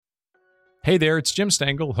Hey there, it's Jim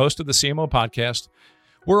Stengel, host of the CMO podcast.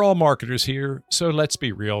 We're all marketers here, so let's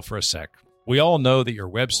be real for a sec. We all know that your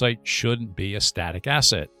website shouldn't be a static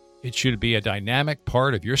asset. It should be a dynamic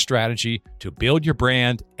part of your strategy to build your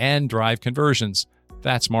brand and drive conversions.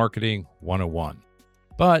 That's marketing 101.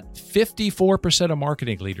 But 54% of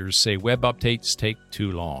marketing leaders say web updates take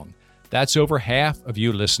too long. That's over half of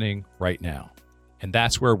you listening right now. And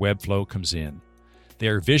that's where Webflow comes in.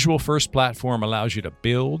 Their visual-first platform allows you to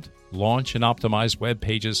build, launch, and optimize web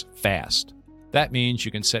pages fast. That means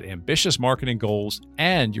you can set ambitious marketing goals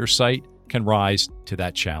and your site can rise to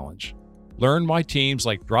that challenge. Learn why teams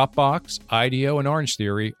like Dropbox, IDEO, and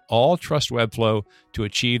Orangetheory all trust Webflow to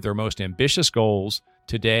achieve their most ambitious goals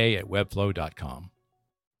today at webflow.com.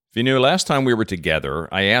 Vinoo, last time we were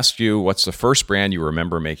together, I asked you what's the first brand you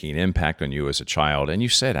remember making an impact on you as a child, and you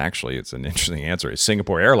said, actually, it's an interesting answer, it's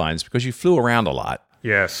Singapore Airlines because you flew around a lot.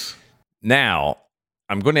 Yes. Now,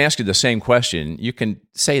 I'm going to ask you the same question. You can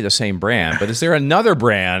say the same brand, but is there another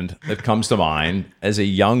brand that comes to mind as a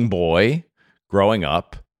young boy growing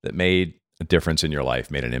up that made a difference in your life,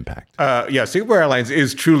 made an impact? Yeah, Singapore Airlines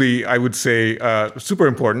is truly, I would say, super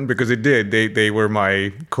important because it did. They were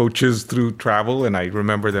my coaches through travel, and I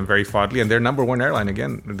remember them very fondly. And they're number one airline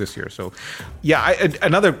again this year. So, yeah,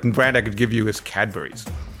 another brand I could give you is Cadbury's.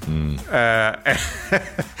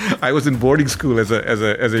 I was in boarding school as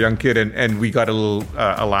a young kid, and we got a little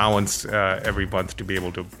allowance every month to be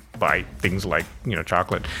able to buy things like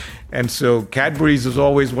chocolate. And so Cadbury's is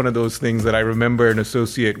always one of those things that I remember and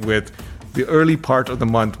associate with the early part of the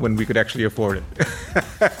month when we could actually afford it.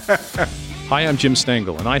 Hi, I'm Jim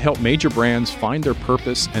Stengel, and I help major brands find their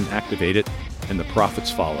purpose and activate it, and the profits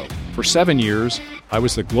follow. For 7 years, I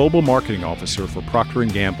was the global marketing officer for Procter &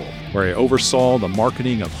 Gamble, where I oversaw the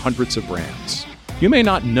marketing of hundreds of brands. You may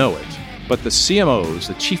not know it, but the CMOs,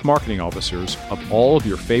 the chief marketing officers of all of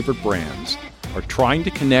your favorite brands, are trying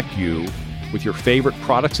to connect you with your favorite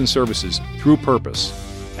products and services through purpose.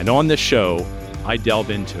 And on this show, I delve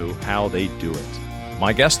into how they do it.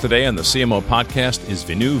 My guest today on the CMO podcast is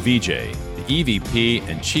Vinoo Vijay, the EVP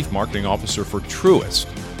and Chief Marketing Officer for Truist,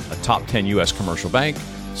 a top 10 U.S. commercial bank,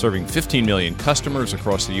 serving 15 million customers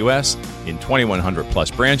across the U.S. in 2,100 plus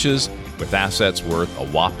branches with assets worth a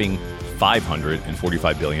whopping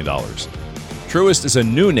 $545 billion. Truist is a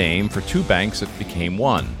new name for two banks that became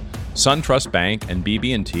one. SunTrust Bank and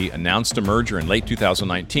BB&T announced a merger in late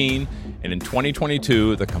 2019, and in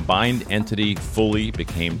 2022, the combined entity fully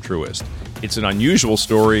became Truist. It's an unusual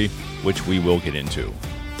story, which we will get into.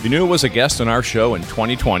 Vinoo was a guest on our show in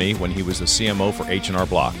 2020 when he was the CMO for H&R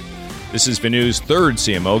Block. This is Vinoo's third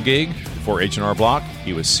CMO gig. Before H&R Block,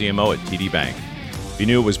 he was CMO at TD Bank.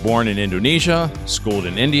 Vinoo was born in Indonesia, schooled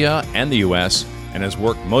in India and the U.S., and has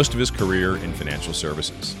worked most of his career in financial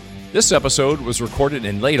services. This episode was recorded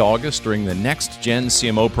in late August during the Next Gen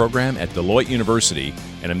CMO program at Deloitte University,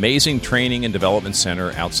 an amazing training and development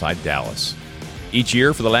center outside Dallas. Each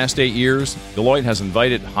year for the last 8 years, Deloitte has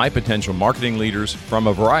invited high-potential marketing leaders from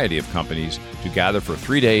a variety of companies to gather for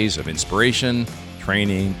 3 days of inspiration,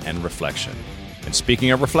 training, and reflection. And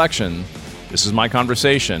speaking of reflection, this is my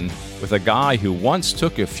conversation with a guy who once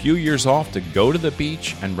took a few years off to go to the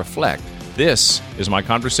beach and reflect. This is my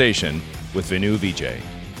conversation with Vinoo Vijay.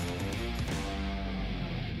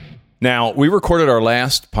 Now, we recorded our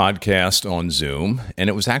last podcast on Zoom, and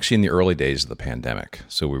it was actually in the early days of the pandemic.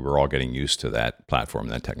 So we were all getting used to that platform,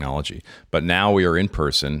 that technology. But now we are in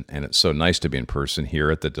person, and it's so nice to be in person here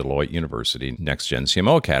at the Deloitte University Next Gen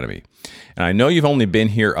CMO Academy. And I know you've only been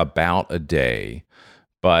here about a day,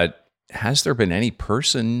 but has there been any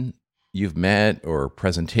person you've met or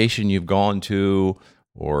presentation you've gone to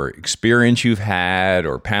or experience you've had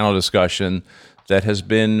or panel discussion that has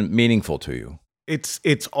been meaningful to you?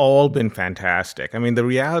 It's all been fantastic. I mean, the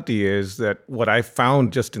reality is that what I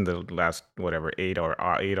found just in the last, 8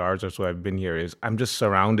 hours or so I've been here is I'm just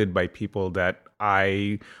surrounded by people that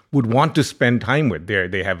I would want to spend time with.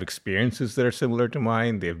 They have experiences that are similar to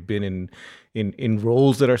mine. They've been in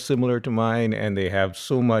roles that are similar to mine, and they have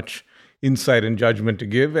so much insight and judgment to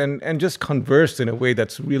give and just converse in a way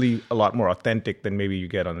that's really a lot more authentic than maybe you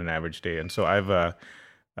get on an average day. And so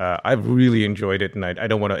I've really enjoyed it, and I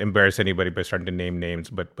don't want to embarrass anybody by starting to name names,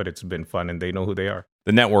 but it's been fun, and they know who they are.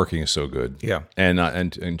 The networking is so good. Yeah.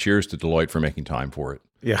 And cheers to Deloitte for making time for it.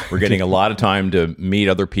 Yeah. We're getting a lot of time to meet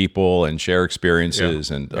other people and share experiences,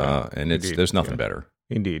 and Indeed. There's nothing better.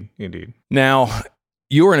 Indeed. Now,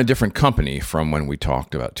 you were in a different company from when we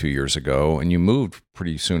talked about 2 years ago, and you moved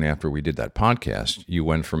pretty soon after we did that podcast. You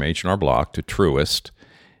went from H&R Block to Truist.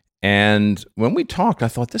 And when we talked, I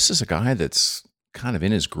thought, this is a guy that's kind of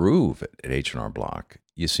in his groove at H&R Block.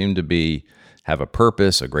 You seem to be have a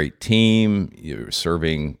purpose, a great team, you're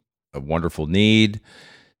serving a wonderful need.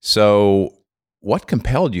 So what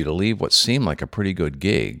compelled you to leave what seemed like a pretty good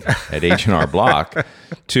gig at H&R Block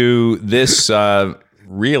to this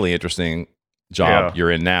really interesting job you're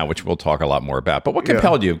in now, which we'll talk a lot more about? But what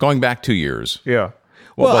compelled you, going back 2 years? Yeah.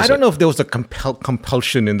 Well, I don't know if there was a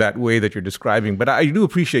compulsion in that way that you're describing, but I do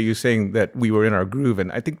appreciate you saying that we were in our groove.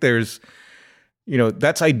 And I think there's,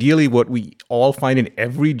 that's ideally what we all find in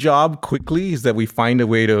every job quickly, is that we find a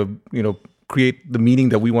way to, create the meaning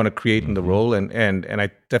that we want to create in the role. And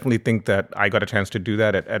I definitely think that I got a chance to do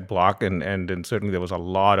that at Block. And certainly there was a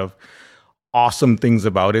lot of awesome things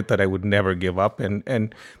about it that I would never give up.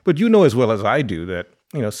 But as well as I do that,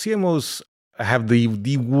 CMOs have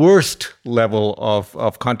the worst level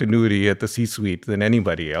of continuity at the C-suite than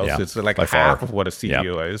anybody else. It's like half of what a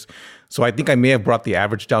CEO is. So I think I may have brought the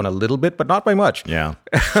average down a little bit, but not by much. Yeah,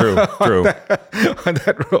 true. on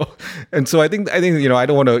that role. And so I think I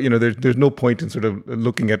don't want to, there's no point in sort of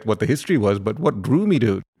looking at what the history was, but what drew me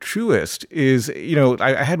to Truist is,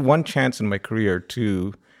 I had one chance in my career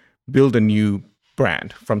to build a new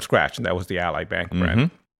brand from scratch, and that was the Ally Bank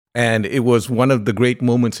brand. And it was one of the great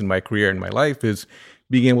moments in my career and my life, is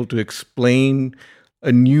being able to explain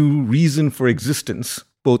a new reason for existence,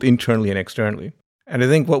 both internally and externally. And I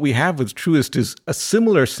think what we have with Truist is a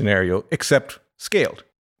similar scenario, except scaled.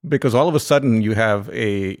 Because all of a sudden you have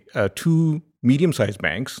two medium-sized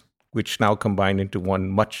banks, which now combine into one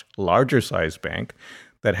much larger sized bank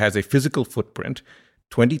that has a physical footprint,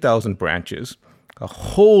 20,000 branches, a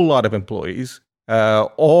whole lot of employees,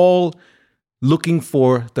 all looking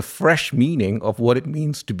for the fresh meaning of what it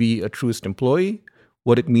means to be a Truist employee,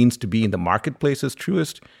 what it means to be in the marketplace as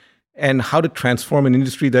Truist, and how to transform an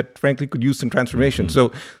industry that frankly could use some transformation.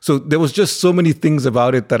 So there was just so many things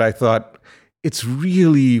about it that I thought it's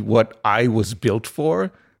really what I was built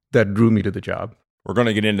for that drew me to the job. We're going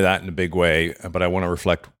to get into that in a big way, but I want to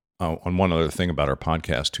reflect on one other thing about our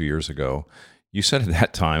podcast 2 years ago. You said at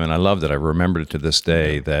that time, and I love that, I remembered it to this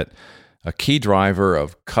day, that a key driver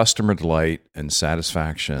of customer delight and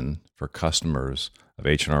satisfaction for customers of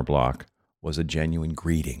H&R Block was a genuine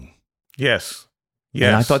greeting. Yes.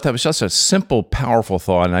 And I thought that was just a simple, powerful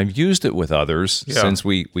thought, and I've used it with others since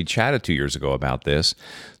we chatted 2 years ago about this.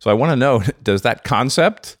 So I want to know, does that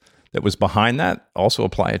concept that was behind that also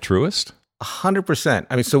apply at Truist? 100%.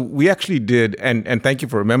 I mean, so we actually did, and thank you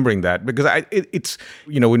for remembering that, because it's,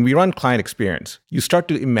 when we run client experience, you start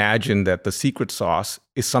to imagine that the secret sauce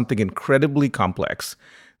is something incredibly complex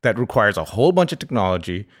that requires a whole bunch of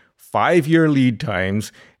technology, 5-year lead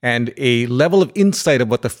times, and a level of insight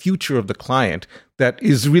about the future of the client that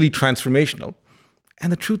is really transformational.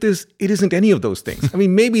 And the truth is, it isn't any of those things. I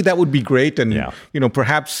mean, maybe that would be great, and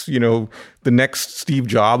perhaps the next Steve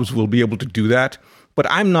Jobs will be able to do that. But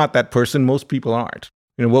I'm not that person. Most people aren't.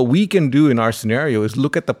 What we can do in our scenario is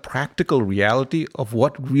look at the practical reality of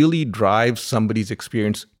what really drives somebody's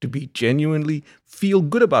experience to be genuinely feel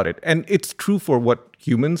good about it. And it's true for what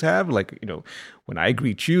humans have. Like, when I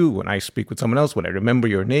greet you, when I speak with someone else, when I remember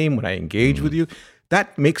your name, when I engage with you,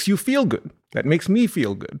 that makes you feel good. That makes me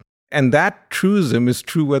feel good. And that truism is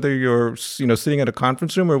true whether you're, sitting at a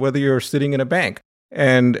conference room or whether you're sitting in a bank.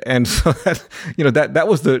 And so that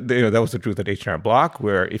was the truth at H&R Block,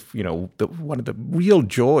 where if one of the real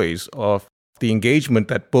joys of the engagement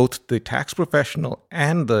that both the tax professional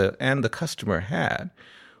and the customer had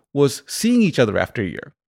was seeing each other after a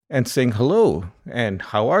year and saying hello and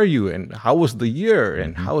how are you and how was the year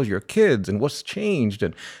and how are your kids and what's changed,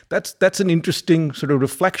 and that's an interesting sort of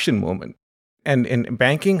reflection moment. And in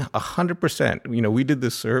banking, 100%. We did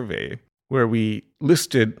this survey where we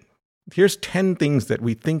listed, here's 10 things that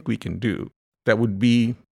we think we can do that would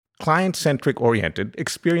be client-centric oriented,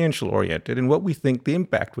 experiential oriented, and what we think the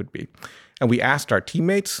impact would be. And we asked our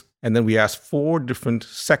teammates, and then we asked 4 different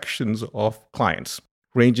sections of clients,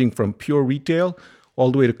 ranging from pure retail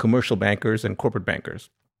all the way to commercial bankers and corporate bankers.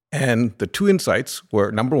 And the 2 insights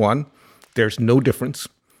were, number 1, there's no difference.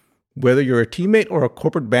 Whether you're a teammate or a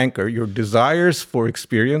corporate banker, your desires for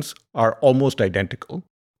experience are almost identical.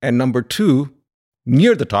 And number 2,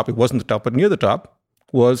 near the top, it wasn't the top, but near the top,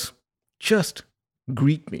 was just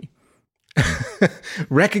greet me.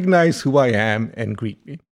 Recognize who I am and greet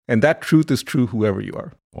me. And that truth is true whoever you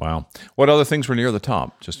are. Wow. What other things were near the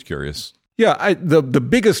top? Just curious. Yeah, the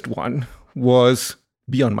biggest one was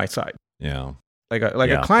be on my side. Yeah. Like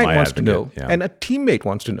a client wants to know, and a teammate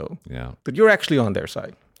wants to know that you're actually on their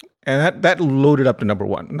side. And that loaded up to number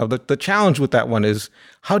 1. Now, the challenge with that one is,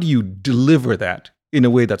 how do you deliver that in a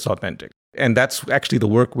way that's authentic? And that's actually the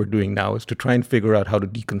work we're doing now, is to try and figure out how to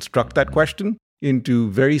deconstruct that question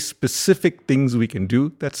into very specific things we can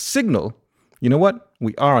do that signal you know what?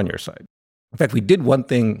 We are on your side. In fact, we did one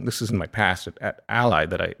thing, this is in my past at Ally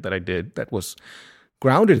that I did that was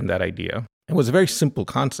grounded in that idea. It was a very simple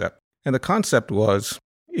concept. And the concept was,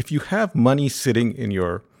 if you have money sitting in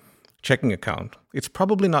your checking account, it's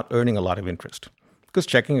probably not earning a lot of interest because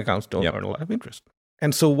checking accounts don't earn a lot of interest.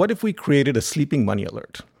 And so what if we created a sleeping money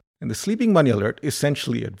alert? And the sleeping money alert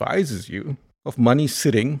essentially advises you of money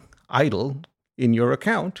sitting idle in your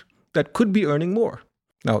account that could be earning more.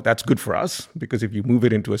 Now, that's good for us because if you move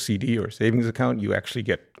it into a CD or a savings account, you actually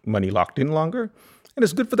get money locked in longer. And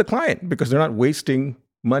it's good for the client because they're not wasting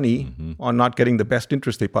money on not getting the best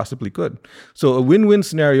interest they possibly could. So a win-win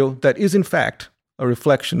scenario that is, in fact, a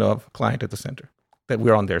reflection of client at the center, that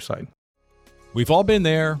we're on their side. We've all been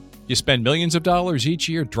there. You spend millions of dollars each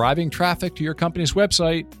year driving traffic to your company's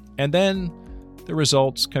website, and then the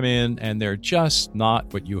results come in and they're just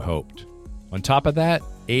not what you hoped. On top of that,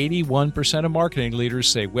 81% of marketing leaders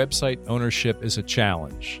say website ownership is a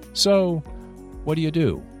challenge. So, what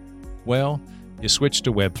do? Well, you switch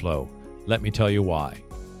to Webflow. Let me tell you why.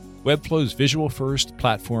 Webflow's visual-first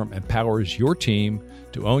platform empowers your team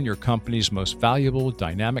to own your company's most valuable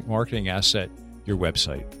dynamic marketing asset, your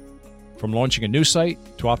website. From launching a new site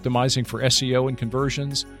to optimizing for SEO and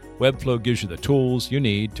conversions, Webflow gives you the tools you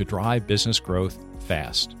need to drive business growth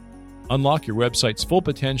fast. Unlock your website's full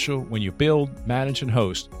potential when you build, manage, and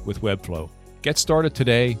host with Webflow. Get started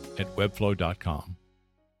today at webflow.com.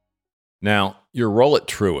 Now, your role at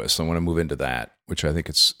Truist, I want to move into that, which I think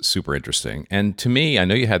is super interesting. And to me, I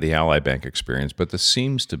know you had the Ally Bank experience, but this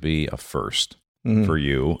seems to be a first for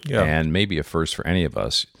you and maybe a first for any of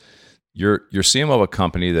us. You're CMO of a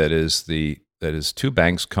company that is two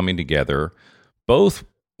banks coming together. Both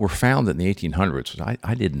were founded in the 1800s, which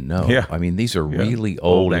I didn't know. Yeah. I mean, these are really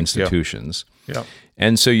old institutions. Yeah.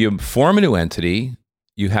 And so you form a new entity.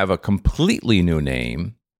 You have a completely new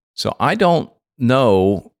name. So I don't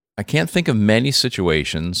know. I can't think of many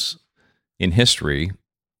situations in history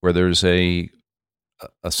where there's a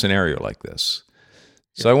scenario like this.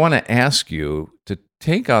 So I want to ask you to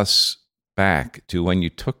take us back to when you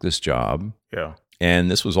took this job. Yeah.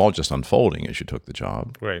 And this was all just unfolding as you took the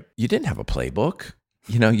job. Right. You didn't have a playbook.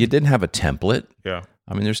 You didn't have a template. Yeah.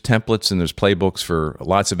 I mean, there's templates and there's playbooks for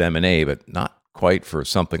lots of M&A, but not quite for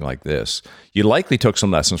something like this. You likely took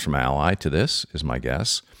some lessons from Ally to this, is my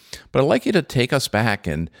guess. But I'd like you to take us back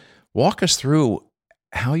and walk us through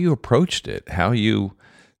how you approached it, how your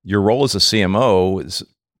role as a CMO is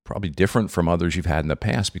probably different from others you've had in the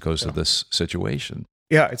past because of this situation.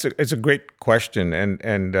 Yeah, it's a great question, and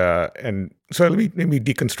so let me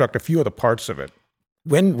deconstruct a few of the parts of it.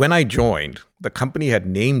 When I joined, the company had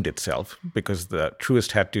named itself because the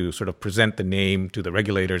Truist had to sort of present the name to the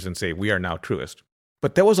regulators and say, we are now Truist.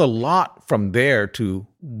 But there was a lot from there to,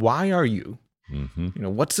 why are you?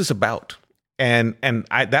 What's this about? And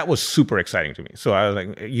that was super exciting to me. So I was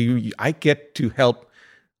like, I get to help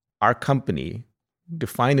our company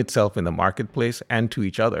define itself in the marketplace and to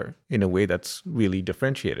each other in a way that's really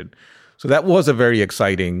differentiated. So that was a very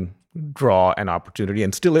exciting draw and opportunity,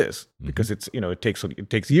 and still is, because it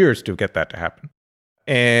takes years to get that to happen.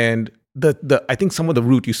 And I think some of the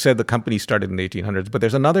root, you said the company started in the 1800s, but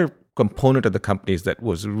there's another component of the companies that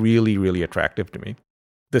was really, really attractive to me.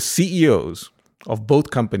 The CEOs of both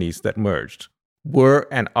companies that merged were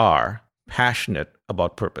and are passionate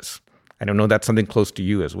about purpose. I don't know, that's something close to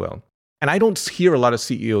you as well. And I don't hear a lot of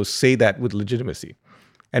CEOs say that with legitimacy.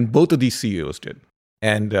 And both of these CEOs did.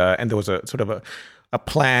 And there was a sort of a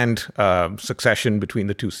planned succession between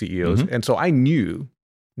the two CEOs. And so I knew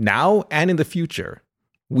now and in the future,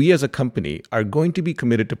 we as a company are going to be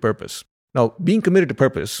committed to purpose. Now, being committed to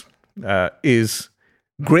purpose is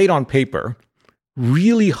great on paper,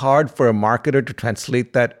 really hard for a marketer to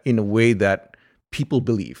translate that in a way that people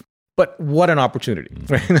believe. But what an opportunity,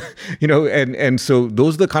 right? And so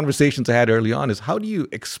those are the conversations I had early on, is how do you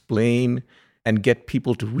explain and get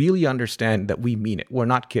people to really understand that we mean it? We're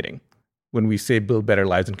not kidding. When we say build better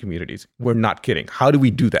lives and communities, we're not kidding. How do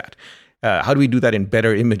we do that? How do we do that in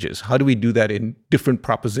better images? How do we do that in different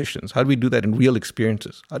propositions? How do we do that in real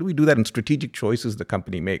experiences? How do we do that in strategic choices the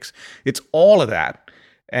company makes? It's all of that.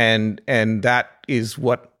 And that is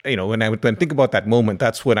what, when I think about that moment,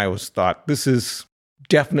 that's when I thought, this is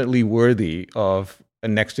definitely worthy of a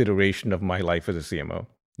next iteration of my life as a CMO.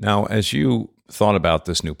 Now, as you thought about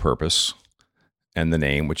this new purpose and the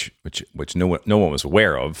name, which no one was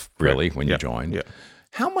aware of, really, when you joined,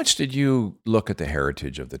 how much did you look at the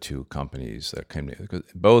heritage of the two companies that came together?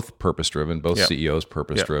 Both purpose-driven, both CEOs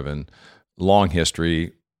purpose-driven, long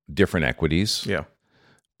history, different equities. Yeah.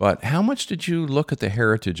 But how much did you look at the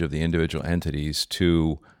heritage of the individual entities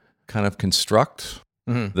to kind of construct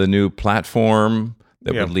the new platform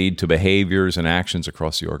that would lead to behaviors and actions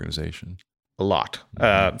across the organization? A lot.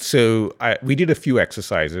 We did a few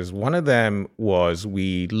exercises. One of them was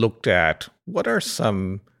we looked at what are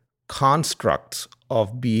some constructs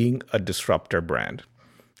of being a disruptor brand.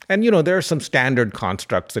 And there are some standard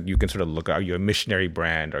constructs that you can sort of look at. Are you a missionary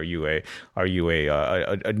brand? Are you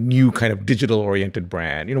a new kind of digital oriented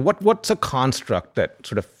brand? What's a construct that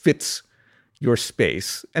sort of fits your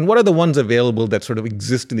space? And what are the ones available that sort of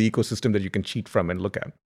exist in the ecosystem that you can cheat from and look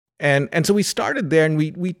at? And so we started there, and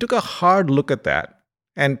we took a hard look at that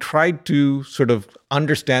and tried to sort of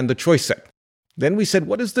understand the choice set. Then we said,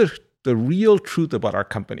 what is the real truth about our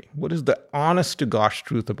company? What is the honest to gosh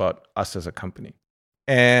truth about us as a company?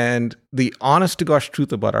 And the honest to gosh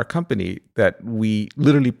truth about our company that we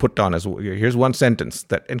literally put down as, here's one sentence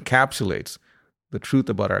that encapsulates the truth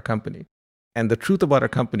about our company. And the truth about our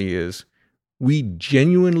company is we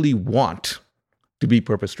genuinely want to be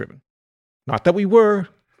purpose-driven. Not that we were,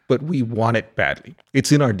 but we want it badly.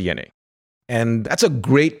 It's in our DNA. And that's a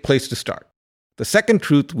great place to start. The second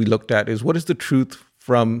truth we looked at is what is the truth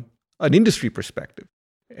from an industry perspective?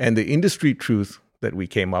 And the industry truth that we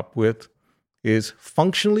came up with is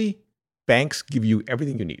functionally, banks give you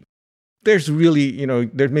everything you need. There's really,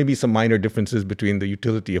 there may be some minor differences between the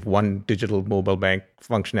utility of one digital mobile bank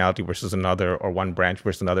functionality versus another, or one branch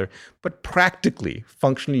versus another. But practically,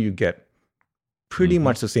 functionally, you get pretty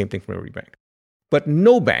much the same thing from every bank. But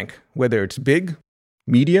no bank, whether it's big,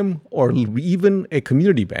 medium, or even a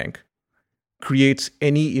community bank, creates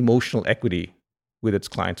any emotional equity with its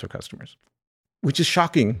clients or customers, which is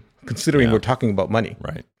shocking considering we're talking about money.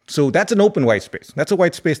 Right. So that's an open white space. That's a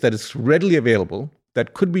white space that is readily available,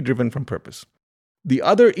 that could be driven from purpose. The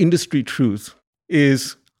other industry truth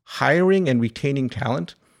is hiring and retaining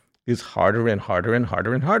talent is harder and harder and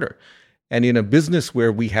harder and harder. And in a business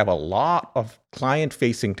where we have a lot of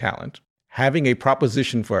client-facing talent, having a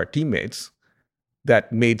proposition for our teammates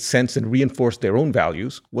that made sense and reinforced their own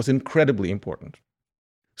values was incredibly important.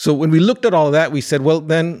 So when we looked at all of that, we said, well,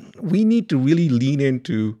 then we need to really lean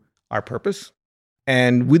into our purpose.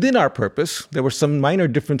 And within our purpose, there were some minor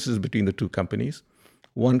differences between the two companies.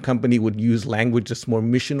 One company would use language that's more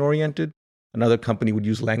mission-oriented. Another company would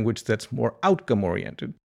use language that's more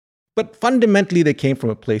outcome-oriented. But fundamentally, they came from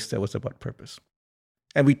a place that was about purpose.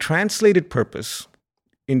 And we translated purpose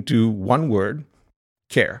into one word,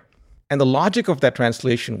 care. And the logic of that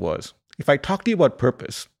translation was, if I talk to you about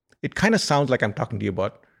purpose, it kind of sounds like I'm talking to you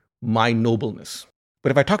about my nobleness.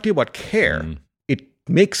 But if I talk to you about care, it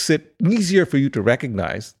makes it easier for you to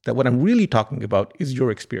recognize that what I'm really talking about is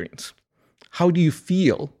your experience. How do you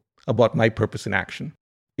feel about my purpose in action?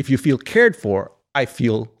 If you feel cared for, I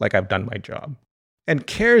feel like I've done my job. And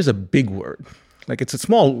care is a big word. Like it's a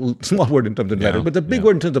small word in terms of letter, but it's a big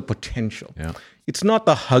word in terms of potential. Yeah. It's not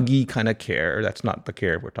the huggy kind of care. That's not the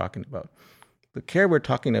care we're talking about. The care we're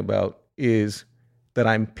talking about is that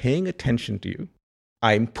I'm paying attention to you.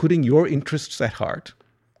 I'm putting your interests at heart.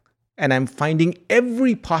 And I'm finding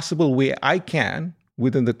every possible way I can,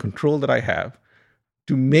 within the control that I have,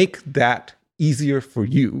 to make that easier for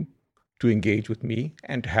you to engage with me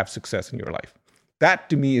and to have success in your life. That,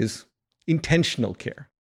 to me, is intentional care.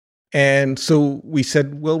 And so we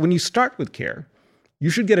said, well, when you start with care, you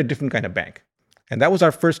should get a different kind of bank. And that was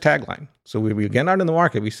our first tagline. So we get out in the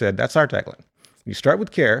market, we said, that's our tagline. You start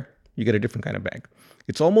with care, you get a different kind of bank.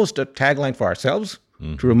 It's almost a tagline for ourselves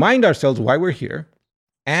to remind ourselves why we're here,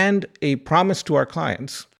 and a promise to our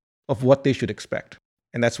clients of what they should expect.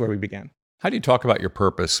 And that's where we began. How do you talk about your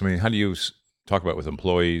purpose? I mean, how do you talk about it with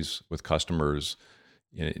employees, with customers?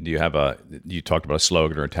 You talked about a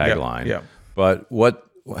slogan or a tagline, but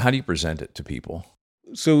how do you present it to people?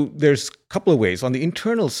 So there's a couple of ways. On the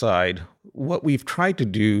internal side, what we've tried to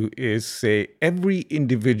do is say, every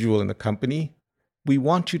individual in the company, we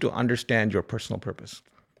want you to understand your personal purpose.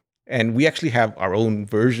 And we actually have our own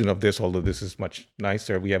version of this, although this is much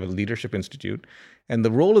nicer. We have a Leadership Institute. And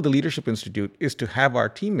the role of the Leadership Institute is to have our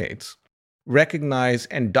teammates recognize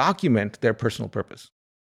and document their personal purpose.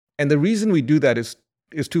 And the reason we do that is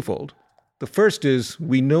twofold. The first is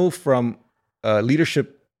we know from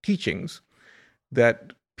leadership teachings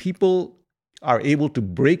that people are able to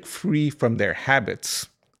break free from their habits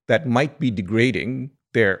that might be degrading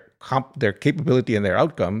their capability and their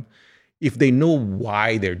outcome if they know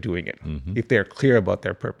why they're doing it, if they're clear about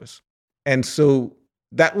their purpose. And so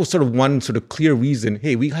that was sort of one sort of clear reason,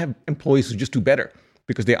 hey, we have employees who just do better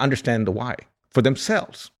because they understand the why for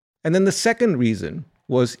themselves. And then the second reason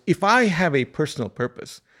was, if I have a personal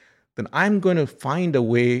purpose, then I'm going to find a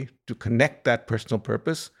way to connect that personal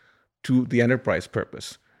purpose to the enterprise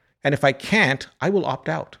purpose. And if I can't, I will opt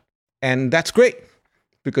out. And that's great,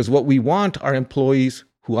 because what we want are employees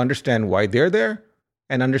who understand why they're there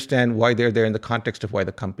and understand why they're there in the context of why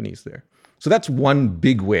the company's there. So that's one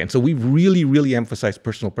big way. And so we've really, really emphasized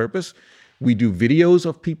personal purpose. We do videos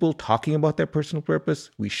of people talking about their personal purpose.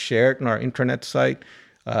 We share it on our intranet site.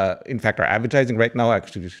 In fact, our advertising right now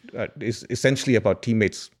actually is essentially about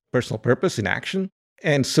teammates' personal purpose in action.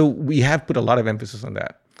 And so we have put a lot of emphasis on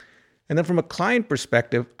that. And then from a client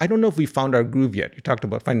perspective, I don't know if we found our groove yet. You talked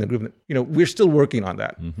about finding the groove. We're still working on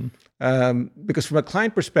that. Because from a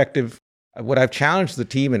client perspective, what I've challenged the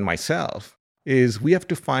team and myself is we have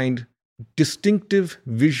to find distinctive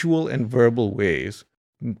visual and verbal ways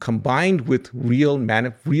combined with real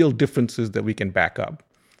differences that we can back up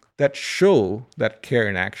that show that care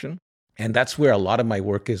in action. And that's where a lot of my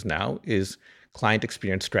work is now, is client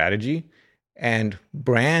experience strategy and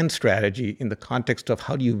brand strategy in the context of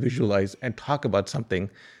how do you visualize and talk about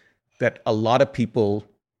something that a lot of people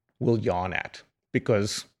will yawn at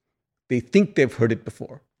because they think they've heard it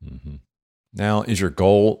before. Mm-hmm. Now, is your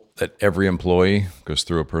goal that every employee goes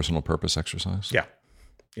through a personal purpose exercise? Yeah.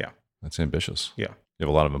 That's ambitious. Yeah. You have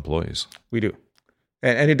a lot of employees. We do.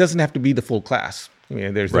 And it doesn't have to be the full class. I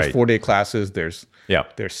mean, there's 4-day classes, there's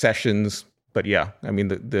sessions. But yeah, I mean,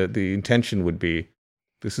 the intention would be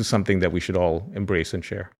this is something that we should all embrace and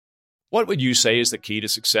share. What would you say is the key to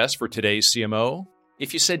success for today's CMO?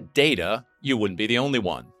 If you said data, you wouldn't be the only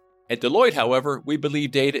one. At Deloitte, however, we believe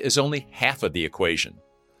data is only half of the equation.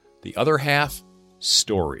 The other half,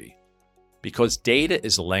 story. Because data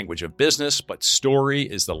is the language of business, but story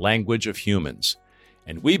is the language of humans.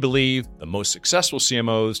 And we believe the most successful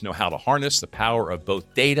CMOs know how to harness the power of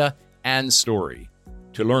both data and story.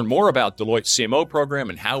 To learn more about Deloitte's CMO program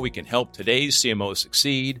and how we can help today's CMOs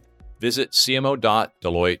succeed, visit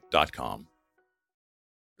cmo.deloitte.com.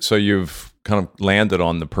 So you've kind of landed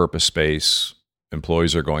on the purpose space.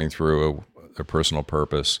 Employees are going through a personal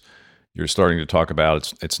purpose. You're starting to talk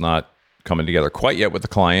about it's not coming together quite yet with the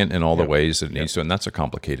client in all the ways that it needs to, and that's a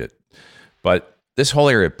complicated. But this whole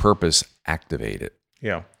area of purpose, activate it.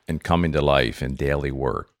 Yeah. And coming to life in daily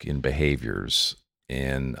work, in behaviors,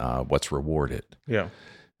 in what's rewarded. Yeah.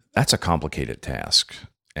 That's a complicated task.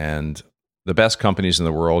 And the best companies in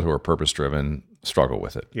the world who are purpose-driven struggle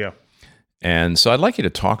with it. Yeah. And so I'd like you to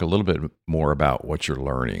talk a little bit more about what you're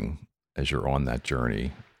learning as you're on that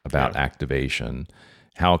journey about activation,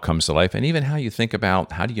 how it comes to life, and even how you think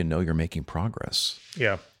about how do you know you're making progress?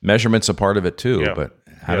 Yeah. Measurement's a part of it too, but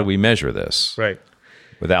how do we measure this? Right.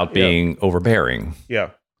 Without being overbearing. Yeah.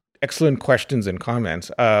 Excellent questions and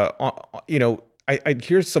comments.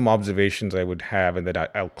 Here's some observations I would have, and then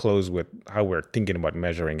I'll close with how we're thinking about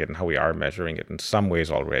measuring it and how we are measuring it in some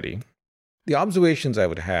ways already. The observations I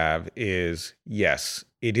would have is, yes,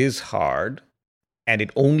 it is hard, and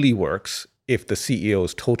it only works if the CEO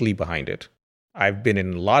is totally behind it. I've been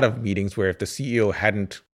in a lot of meetings where if the CEO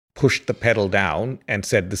hadn't pushed the pedal down and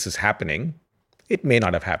said this is happening, it may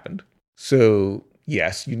not have happened. So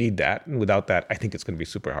yes, you need that. And without that, I think it's going to be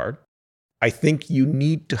super hard. I think you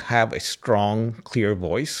need to have a strong, clear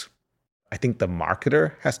voice. I think the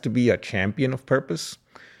marketer has to be a champion of purpose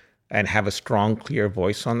and have a strong, clear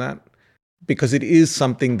voice on that because it is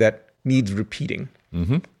something that needs repeating.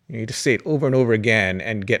 Mm-hmm. You need to say it over and over again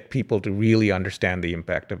and get people to really understand the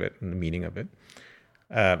impact of it and the meaning of it.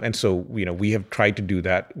 And so, we have tried to do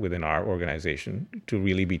that within our organization to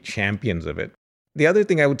really be champions of it. The other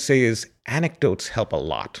thing I would say is anecdotes help a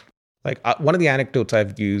lot. Like one of the anecdotes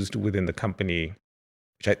I've used within the company,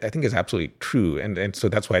 which I think is absolutely true, and so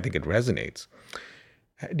that's why I think it resonates.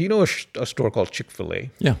 Do you know a store called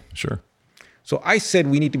Chick-fil-A? Yeah, sure. So I said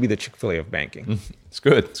we need to be the Chick-fil-A of banking. It's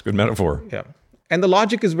good. It's a good metaphor. Yeah. And the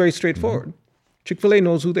logic is very straightforward. Mm-hmm. Chick-fil-A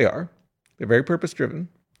knows who they are. They're very purpose-driven.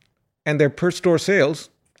 And their per-store sales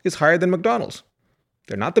is higher than McDonald's.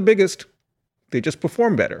 They're not the biggest. They just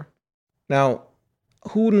perform better. Now,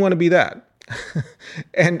 who wouldn't want to be that?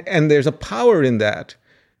 and there's a power in that.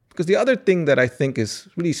 Because the other thing that I think is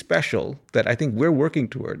really special that I think we're working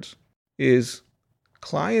towards is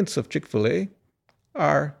clients of Chick-fil-A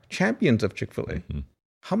are champions of Chick-fil-A. Mm-hmm.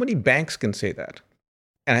 How many banks can say that?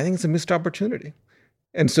 And I think it's a missed opportunity.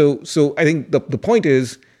 And so I think the point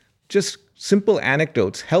is just simple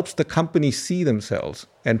anecdotes helps the company see themselves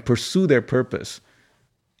and pursue their purpose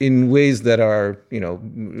in ways that are,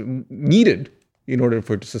 needed in order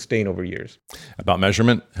for it to sustain over years. About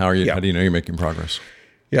measurement, how do you know you're making progress?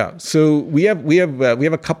 Yeah, so we have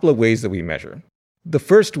a couple of ways that we measure. The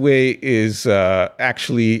first way is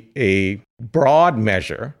actually a broad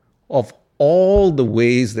measure of all the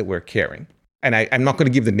ways that we're caring. And I'm not going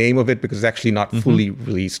to give the name of it because it's actually not fully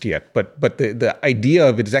released yet. But the idea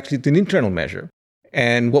of it is actually it's an internal measure.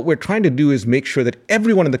 And what we're trying to do is make sure that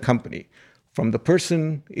everyone in the company, from the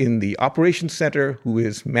person in the operations center who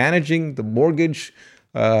is managing the mortgage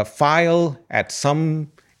file at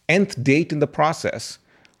some nth date in the process,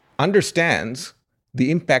 understands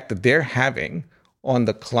the impact that they're having on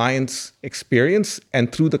the client's experience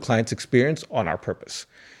and through the client's experience on our purpose.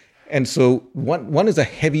 And so one is a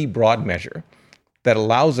heavy, broad measure that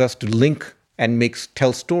allows us to link and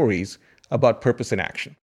tell stories about purpose and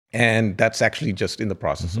action. And that's actually just in the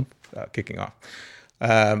process of kicking off.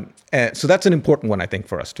 And so that's an important one, I think,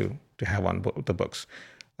 for us to have on the books.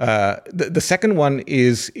 The second one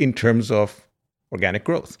is in terms of organic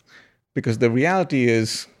growth, because the reality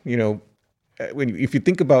is, if you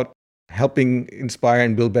think about helping inspire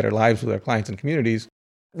and build better lives with our clients and communities,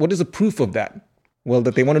 what is the proof of that? Well,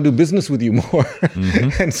 that they want to do business with you more.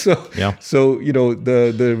 And so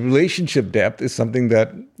the relationship depth is something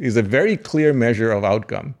that is a very clear measure of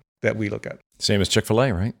outcome that we look at. Same as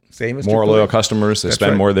Chick-fil-A, right? Same as more Chick-fil-A. Loyal customers. They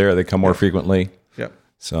spend more there. They come more frequently. Yeah.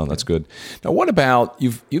 So that's good. Now, what about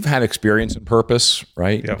you've had experience in purpose,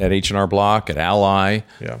 right? Yeah. At H&R Block, at Ally.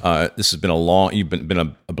 Yeah. This has been you've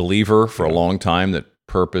been a believer for a long time that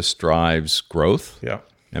purpose drives growth. Yeah.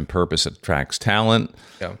 And purpose attracts talent.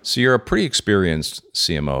 Yeah. So you're a pretty experienced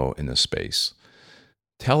CMO in this space.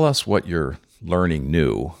 Tell us what you're learning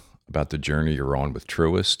new about the journey you're on with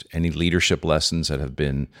Truist. Any leadership lessons that have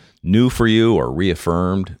been new for you or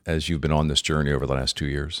reaffirmed as you've been on this journey over the last 2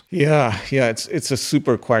 years? Yeah, it's a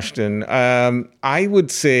super question. I would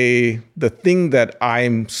say the thing that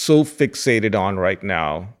I'm so fixated on right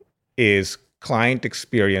now is client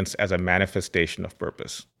experience as a manifestation of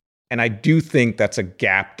purpose. And I do think that's a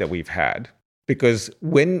gap that we've had, because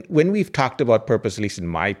when we've talked about purpose, at least in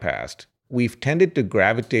my past, we've tended to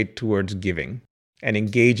gravitate towards giving and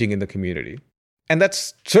engaging in the community. And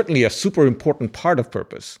that's certainly a super important part of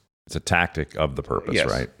purpose. It's a tactic of the purpose, Yes,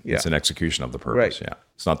 right? yeah. It's an execution of the purpose, Right. yeah.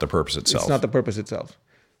 It's not the purpose itself. It's not the purpose itself.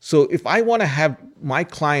 So if I want to have my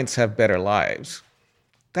clients have better lives,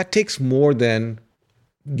 that takes more than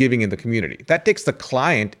giving in the community. That takes the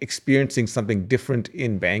client experiencing something different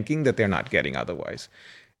in banking that they're not getting otherwise.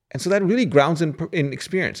 And so that really grounds in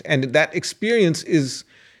experience. And that experience is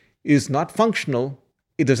not functional.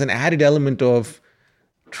 There's an added element of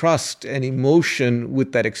trust and emotion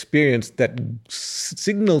with that experience that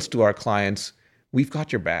signals to our clients, we've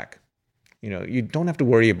got your back. You don't have to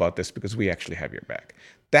worry about this because we actually have your back.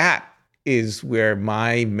 That is where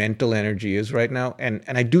my mental energy is right now. And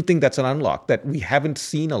I do think that's an unlock that we haven't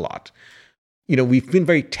seen a lot. We've been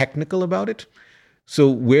very technical about it. So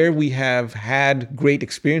where we have had great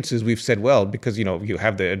experiences, we've said, well, because, you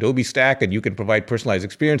have the Adobe stack and you can provide personalized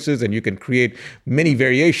experiences and you can create many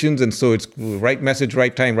variations. And so it's right message,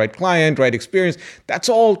 right time, right client, right experience. That's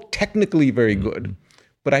all technically very good,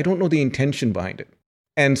 but I don't know the intention behind it.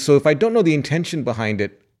 And so if I don't know the intention behind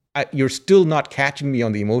it, you're still not catching me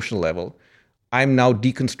on the emotional level. I'm now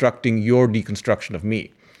deconstructing your deconstruction of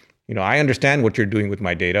me. I understand what you're doing with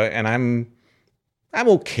my data and I'm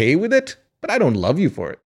okay with it, but I don't love you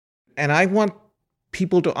for it. And I want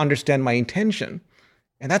people to understand my intention.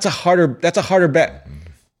 And that's a harder bet.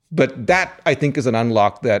 But that, I think, is an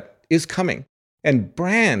unlock that is coming. And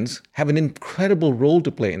brands have an incredible role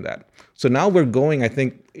to play in that. So now we're going, I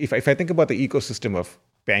think, if I think about the ecosystem of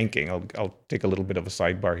banking, I'll take a little bit of a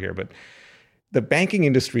sidebar here, but the banking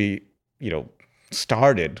industry,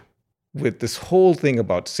 started with this whole thing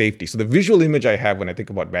about safety. So the visual image I have when I think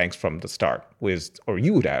about banks from the start or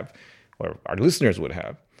you would have, or our listeners would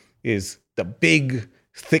have, is the big,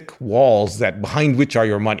 thick walls that behind which are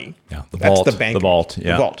your money. Yeah, That's the bank. The vault,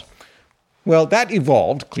 yeah. The vault. Well, that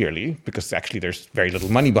evolved clearly, because actually there's very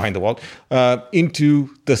little money behind the vault,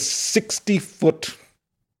 into the 60-foot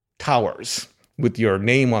towers with your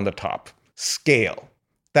name on the top. Scale.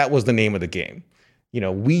 That was the name of the game.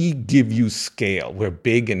 We give you scale. We're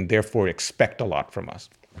big and therefore expect a lot from us.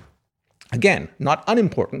 Again, not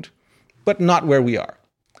unimportant, but not where we are.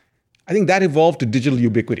 I think that evolved to digital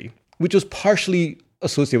ubiquity, which was partially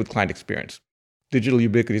associated with client experience. Digital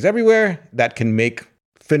ubiquity is everywhere. That can make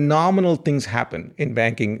phenomenal things happen in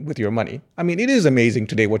banking with your money. I mean, it is amazing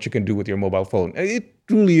today what you can do with your mobile phone. It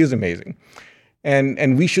truly is amazing.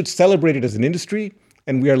 And we should celebrate it as an industry,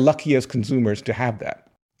 and we are lucky as consumers to have that.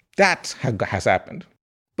 That has happened.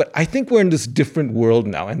 But I think we're in this different world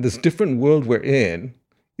now, and this different world we're in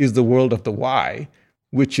is the world of the why,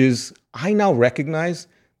 which is I now recognize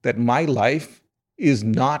that my life is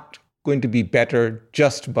not going to be better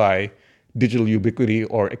just by digital ubiquity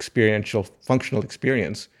or experiential functional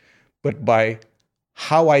experience, but by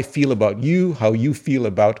how I feel about you, how you feel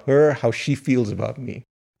about her, how she feels about me.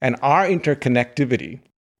 And our interconnectivity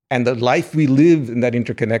And the life we live in that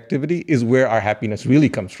interconnectivity is where our happiness really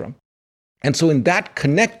comes from. And so in that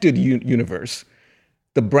connected universe,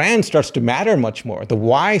 the brand starts to matter much more. The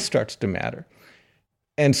why starts to matter.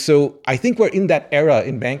 And so I think we're in that era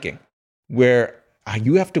in banking where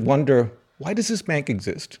you have to wonder, why does this bank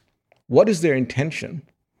exist? What is their intention?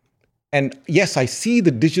 And yes, I see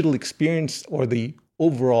the digital experience or the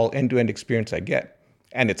overall end-to-end experience I get,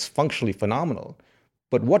 and it's functionally phenomenal.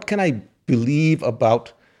 But what can I believe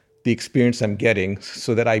about the experience I'm getting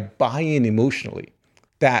so that I buy in emotionally?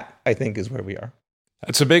 That, I think, is where we are.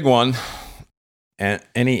 That's a big one. And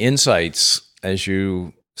any insights as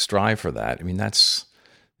you strive for that? I mean,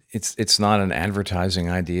 it's not an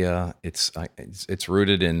advertising idea. It's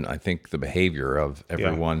rooted in, I think, the behavior of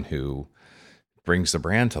everyone who brings the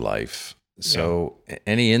brand to life. So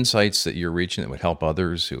any insights that you're reaching that would help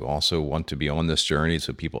others who also want to be on this journey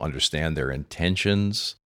so people understand their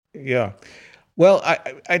intentions? Yeah. Well,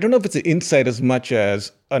 I don't know if it's an insight as much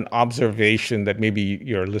as an observation that maybe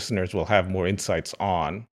your listeners will have more insights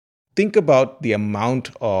on. Think about the amount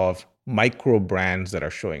of micro brands that are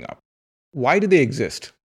showing up. Why do they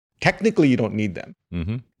exist? Technically, you don't need them.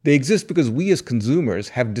 Mm-hmm. They exist because we as consumers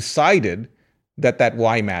have decided that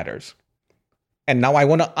why matters. And now I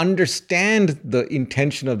want to understand the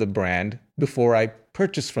intention of the brand before I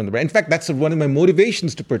purchase from the brand. In fact, that's one of my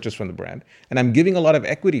motivations to purchase from the brand. And I'm giving a lot of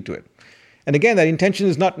equity to it. And again, that intention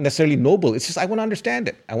is not necessarily noble. It's just I want to understand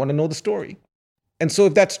it. I want to know the story. And so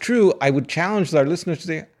if that's true, I would challenge our listeners to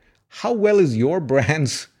say, how well is your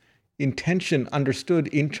brand's intention understood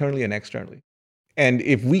internally and externally? And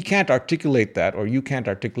if we can't articulate that, or you can't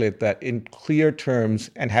articulate that in clear terms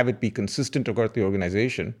and have it be consistent across the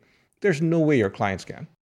organization, there's no way your clients can.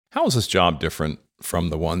 How is this job different from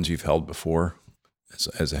the ones you've held before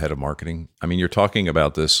as a head of marketing? I mean, you're talking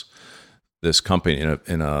about this company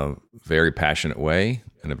in a very passionate way,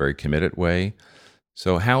 in a very committed way.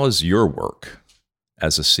 So how is your work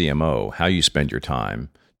as a CMO, how you spend your time,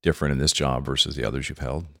 different in this job versus the others you've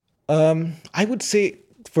held? I would say,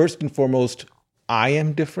 first and foremost, I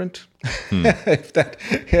am different. If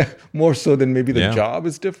that, more so than maybe the job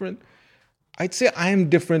is different. I'd say I am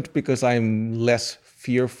different because I'm less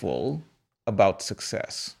fearful about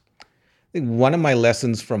success. I think one of my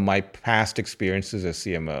lessons from my past experiences as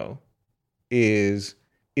CMO is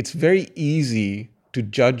it's very easy to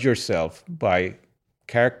judge yourself by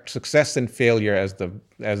success and failure as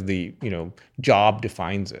the job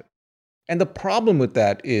defines it. And the problem with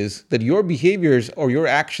that is that your behaviors or your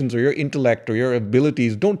actions or your intellect or your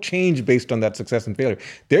abilities don't change based on that success and failure.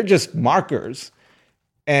 They're just markers.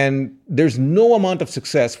 And there's no amount of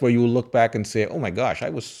success where you will look back and say, oh my gosh, I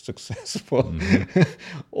was successful. Mm-hmm.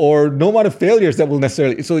 Or no amount of failures that will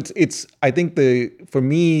necessarily. So it's I think for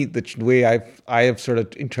me, the way I have sort of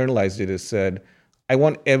internalized it is said, I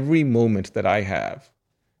want every moment that I have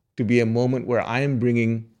to be a moment where I am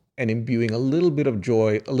bringing and imbuing a little bit of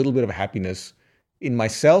joy, a little bit of happiness in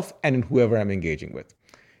myself and in whoever I'm engaging with.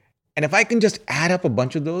 And if I can just add up a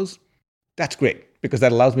bunch of those, that's great, because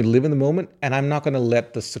that allows me to live in the moment, and I'm not going to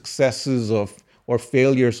let the successes or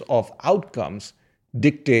failures of outcomes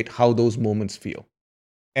dictate how those moments feel.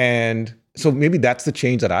 And so maybe that's the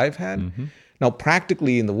change that I've had. Mm-hmm. Now,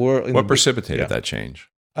 practically in the world... What precipitated that change?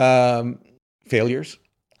 Failures.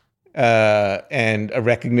 And a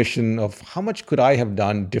recognition of how much could I have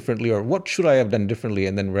done differently, or what should I have done differently,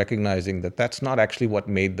 and then recognizing that that's not actually what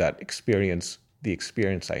made that experience the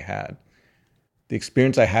experience I had. The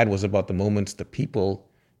experience I had was about the moments, the people,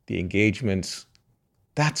 the engagements.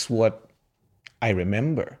 That's what I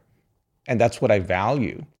remember, and that's what I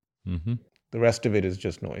value. Mm-hmm. The rest of it is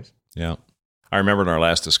just noise. Yeah. I remember in our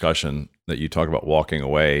last discussion that you talked about walking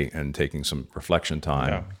away and taking some reflection time,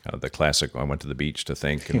 kind of the classic, I went to the beach to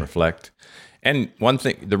think and reflect. And one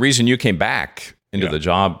thing, the reason you came back into the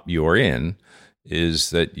job you are in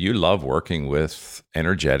is that you love working with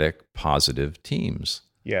energetic, positive teams.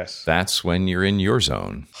 Yes. That's when you're in your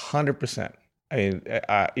zone. 100%. I mean,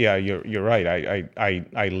 you're right.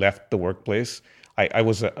 I left the workplace. I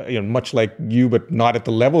was much like you, but not at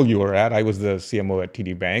the level you were at. I was the CMO at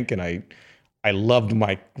TD Bank, and I loved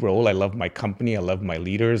my role. I loved my company. I loved my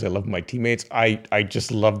leaders. I loved my teammates. I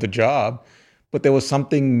just loved the job. But there was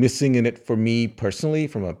something missing in it for me personally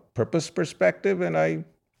from a purpose perspective. And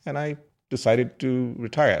I decided to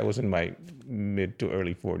retire. I was in my mid to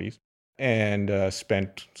early 40s and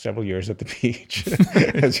spent several years at the beach,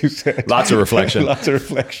 as you said. Lots of reflection. Lots of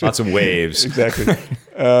reflection. Lots of waves. Exactly.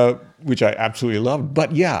 Which I absolutely loved.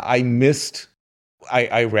 But yeah,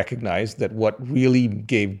 I recognized that what really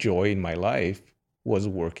gave joy in my life was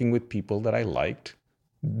working with people that I liked,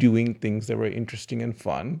 doing things that were interesting and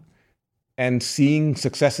fun, and seeing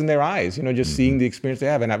success in their eyes, just seeing the experience they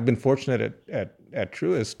have. And I've been fortunate at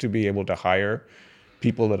Truist to be able to hire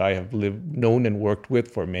people that I have known and worked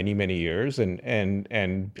with for many, many years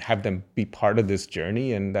and have them be part of this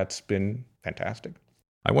journey. And that's been fantastic.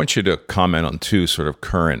 I want you to comment on two sort of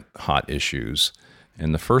current hot issues.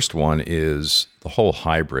 And the first one is the whole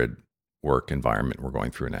hybrid work environment we're going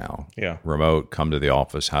through now. Yeah. Remote, come to the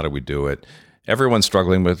office. How do we do it? Everyone's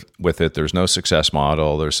struggling with it. There's no success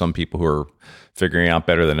model. There's some people who are figuring out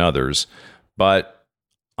better than others. But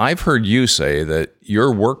I've heard you say that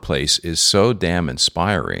your workplace is so damn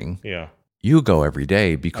inspiring. Yeah. You go every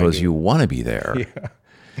day because you want to be there. Yeah.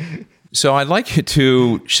 So I'd like you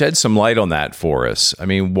to shed some light on that for us. I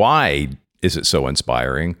mean, why is it so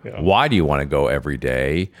inspiring? Yeah. Why do you want to go every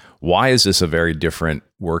day? Why is this a very different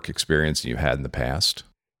work experience than you've had in the past?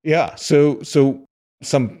 Yeah. So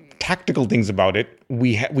some tactical things about it.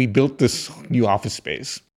 We built this new office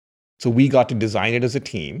space. So we got to design it as a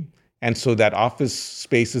team. And so that office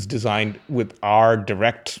space is designed with our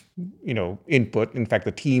direct, input. In fact,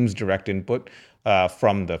 the team's direct input,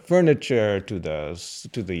 from the furniture to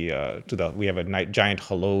the we have a giant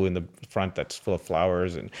hello in the front that's full of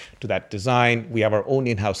flowers, and to that design. We have our own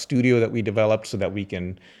in-house studio that we developed so that we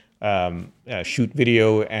can shoot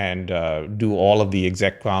video and do all of the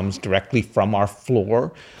exec comms directly from our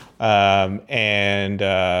floor. And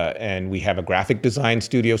we have a graphic design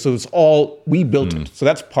studio. So it's all, we built it. So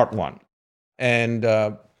that's part one. And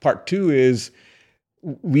part two is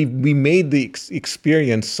we made the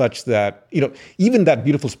experience such that, even that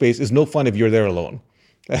beautiful space is no fun if you're there alone.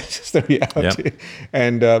 That's just the reality. Yep.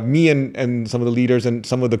 And me and some of the leaders and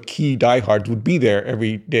some of the key diehards would be there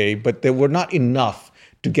every day, but there were not enough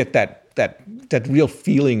to get that real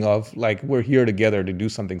feeling of like, we're here together to do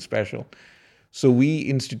something special. So we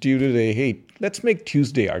instituted hey, let's make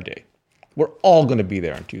Tuesday our day. We're all going to be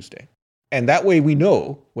there on Tuesday. And that way we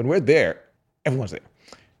know when we're there, everyone's there.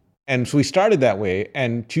 And so we started that way,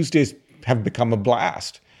 and Tuesdays have become a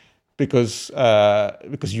blast because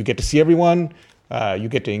you get to see everyone, you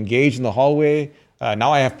get to engage in the hallway.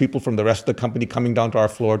 Now I have people from the rest of the company coming down to our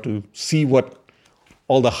floor to see what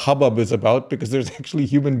all the hubbub is about, because there's actually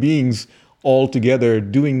human beings all together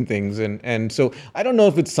doing things. And so I don't know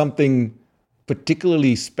if it's something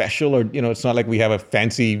particularly special, or it's not like we have a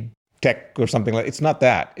fancy tech or something like. It's not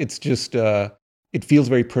that. It's just it feels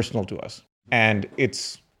very personal to us, and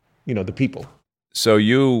it's the people. So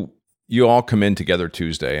you all come in together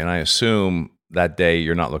Tuesday, and I assume that day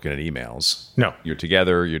you're not looking at emails. No, you're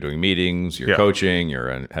together. You're doing meetings. You're coaching.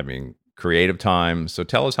 You're having creative time. So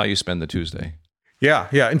tell us how you spend the Tuesday.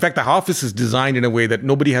 Yeah. In fact, the office is designed in a way that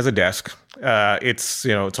nobody has a desk.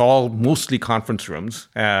 It's all mostly conference rooms,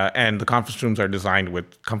 and the conference rooms are designed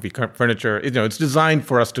with comfy furniture. It's designed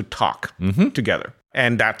for us to talk together,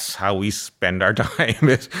 and that's how we spend our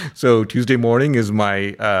time. So Tuesday morning is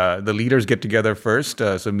the leaders get together first.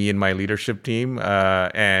 So me and my leadership team,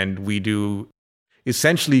 and we do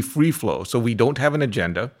essentially free flow. So we don't have an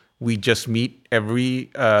agenda. We just meet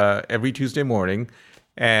every Tuesday morning.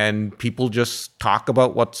 And people just talk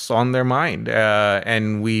about what's on their mind.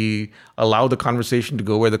 And we allow the conversation to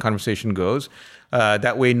go where the conversation goes.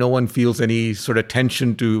 That way, no one feels any sort of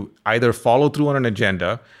tension to either follow through on an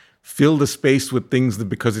agenda, fill the space with things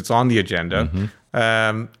because it's on the agenda,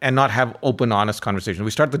 and not have open, honest conversation.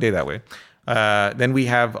 We start the day that way. Then we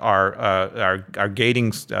have our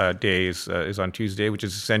gating days is on Tuesday, which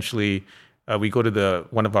is essentially we go to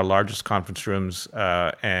one of our largest conference rooms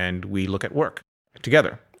and we look at work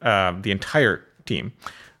together, the entire team.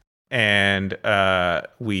 And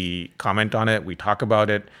we comment on it, we talk about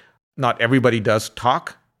it. Not everybody does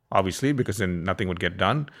talk, obviously, because then nothing would get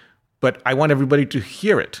done. But I want everybody to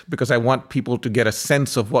hear it, because I want people to get a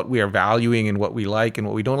sense of what we are valuing and what we like and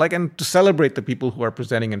what we don't like, and to celebrate the people who are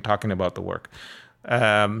presenting and talking about the work.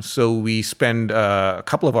 So we spend a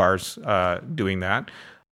couple of hours doing that.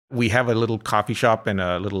 We have a little coffee shop and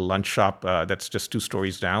a little lunch shop that's just 2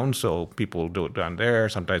 stories down. So people do it down there.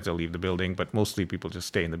 Sometimes they'll leave the building, but mostly people just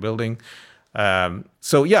stay in the building.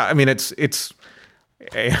 So yeah, I mean, it's.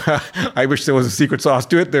 I wish there was a secret sauce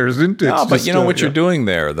to it. There isn't. No, but you know what you're doing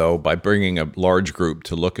there, though, by bringing a large group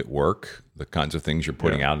to look at work, the kinds of things you're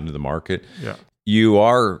putting out into the market. Yeah. You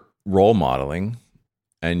are role modeling,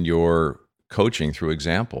 and you're coaching through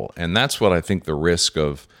example, and that's what I think the risk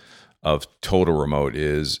of total remote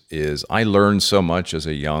is I learned so much as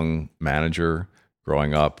a young manager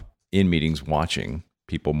growing up in meetings, watching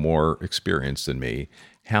people more experienced than me,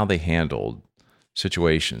 how they handled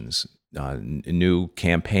situations, new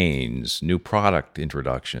campaigns, new product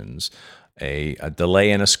introductions, a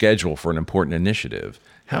delay in a schedule for an important initiative,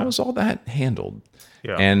 How was all that handled?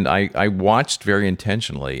 Yeah. And I watched very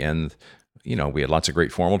intentionally, and we had lots of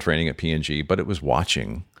great formal training at P&G, but it was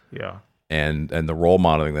watching and the role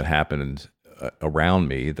modeling that happened around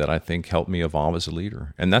me that I think helped me evolve as a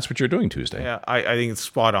leader. And that's what you're doing Tuesday. Yeah, I think it's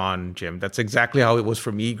spot on, Jim. That's exactly how it was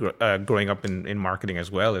for me growing up in marketing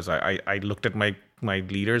as well. Is I looked at my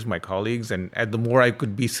leaders, my colleagues, and the more I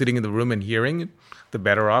could be sitting in the room and hearing, the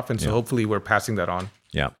better off. And so hopefully we're passing that on.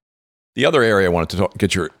 Yeah. The other area I wanted to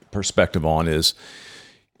get your perspective on is,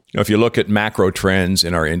 if you look at macro trends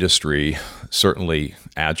in our industry, certainly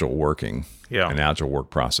agile working and agile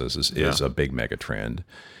work processes is a big mega trend.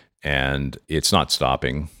 And it's not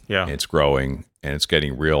stopping. Yeah. It's growing, and it's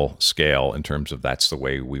getting real scale in terms of that's the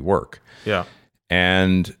way we work. Yeah.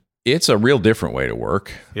 And it's a real different way to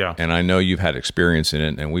work. Yeah. And I know you've had experience in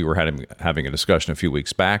it, and we were having a discussion a few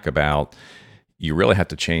weeks back about you really have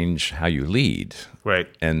to change how you lead. Right.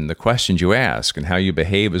 And the questions you ask and how you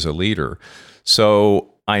behave as a leader.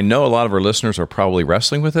 So I know a lot of our listeners are probably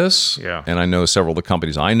wrestling with this. Yeah. And I know several of the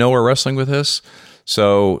companies I know are wrestling with this.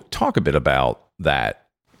 So talk a bit about that.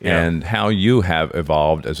 And how you have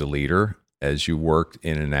evolved as a leader as you worked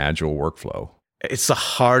in an agile workflow. It's the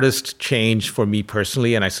hardest change for me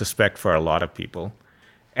personally, and I suspect for a lot of people.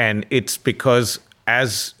 And it's because,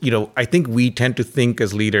 as I think we tend to think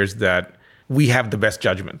as leaders that we have the best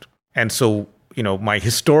judgment. And so, my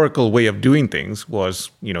historical way of doing things was,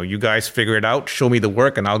 you guys figure it out, show me the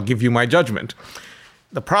work, and I'll give you my judgment.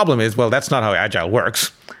 The problem is, well, that's not how agile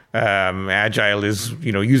works. Agile is,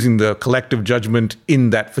 using the collective judgment in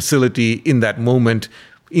that facility, in that moment,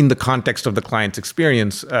 in the context of the client's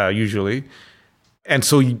experience, usually. And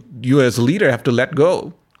so you as a leader have to let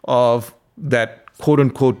go of that quote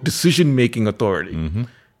unquote decision-making authority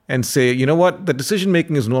and say, you know what, the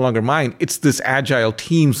decision-making is no longer mine. It's this agile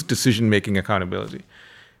team's decision-making accountability.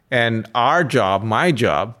 And our job, my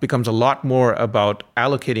job, becomes a lot more about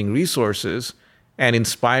allocating resources and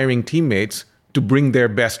inspiring teammates to bring their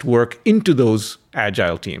best work into those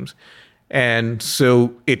agile teams. And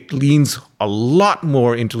so it leans a lot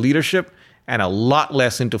more into leadership and a lot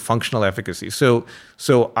less into functional efficacy. So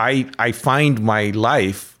I find my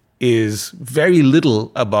life is very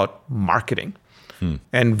little about marketing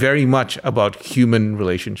and very much about human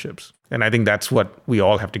relationships. And I think that's what we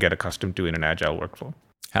all have to get accustomed to in an agile workflow.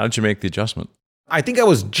 How did you make the adjustment? I think I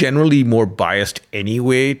was generally more biased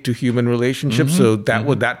anyway to human relationships, so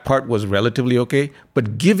that part was relatively okay.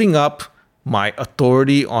 But giving up my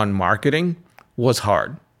authority on marketing was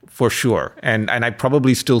hard, for sure, and I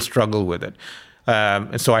probably still struggle with it.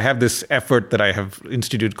 And so I have this effort that I have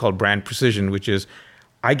instituted called brand precision, which is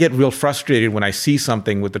I get real frustrated when I see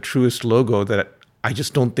something with the Truist logo that I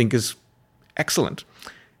just don't think is excellent.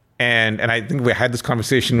 And I think we had this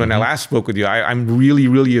conversation when I last spoke with you. I'm really,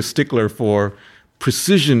 really a stickler for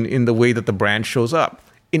precision in the way that the brand shows up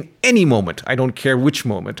in any moment. I don't care which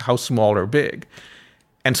moment, how small or big.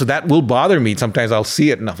 And so that will bother me. Sometimes I'll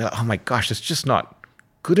see it and I'll be like, oh my gosh, it's just not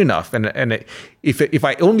good enough. And if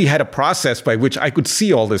I only had a process by which I could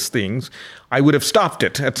see all these things, I would have stopped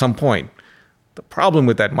it at some point. The problem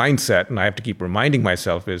with that mindset, and I have to keep reminding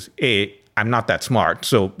myself, is A, I'm not that smart.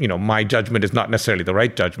 So, my judgment is not necessarily the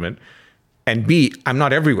right judgment. And B, I'm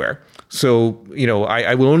not everywhere. So,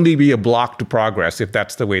 I will only be a block to progress if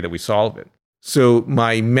that's the way that we solve it. So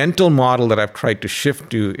my mental model that I've tried to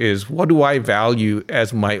shift to is, what do I value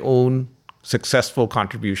as my own successful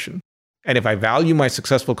contribution? And if I value my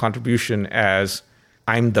successful contribution as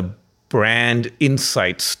I'm the brand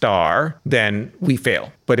insight star, then we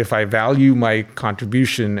fail. But if I value my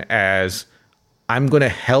contribution as I'm going to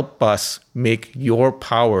help us make your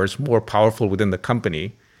powers more powerful within the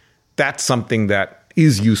company, that's something that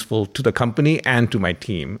is useful to the company and to my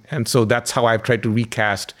team. And so that's how I've tried to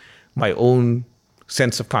recast my own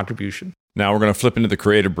sense of contribution. Now we're going to flip into the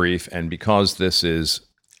creative brief. And because this is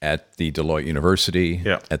at the Deloitte University,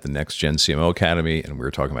 at the Next Gen CMO Academy, and we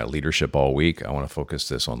were talking about leadership all week, I want to focus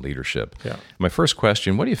this on leadership. My first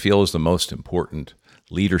question, what do you feel is the most important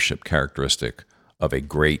leadership characteristic of a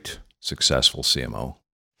great, successful CMO?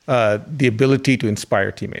 The ability to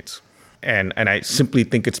inspire teammates. And I simply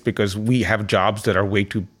think it's because we have jobs that are way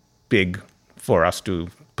too big for us to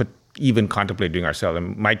even contemplate doing ourselves.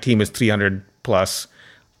 And my team is 300 plus.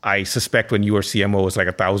 I suspect when you were CMO, it was like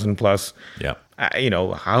 1,000 plus. Yeah.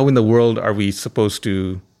 How in the world are we supposed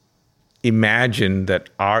to imagine that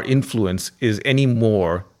our influence is any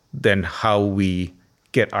more than how we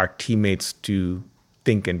get our teammates to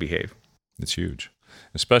think and behave? It's huge,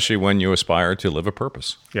 especially when you aspire to live a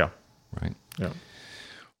purpose. Yeah. Right. Yeah.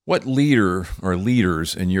 What leader or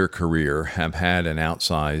leaders in your career have had an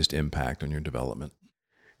outsized impact on your development?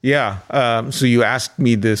 Yeah. So you asked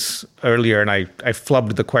me this earlier, and I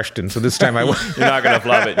flubbed the question. So this time I You're not going to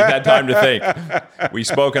flub it. You've had time to think. We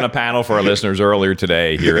spoke in a panel for our listeners earlier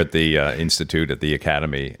today here at the Institute at the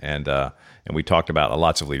Academy, and we talked about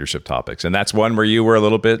lots of leadership topics. And that's one where you were a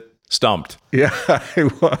little bit stumped. Yeah, I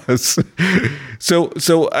was.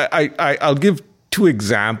 So I'll give two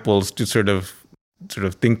examples to sort of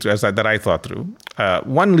think that I thought through.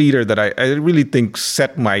 One leader that I really think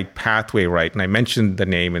set my pathway right, and I mentioned the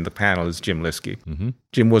name in the panel, is Jim Liskey. Mm-hmm.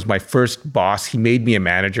 Jim was my first boss. He made me a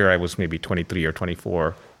manager. I was maybe 23 or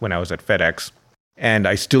 24 when I was at FedEx, and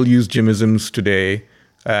I still use Jimisms today.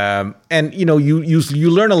 And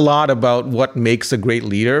you learn a lot about what makes a great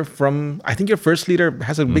leader from, I think your first leader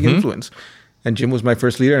has a big influence. And Jim was my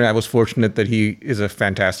first leader, and I was fortunate that he is a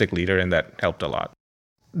fantastic leader, and that helped a lot.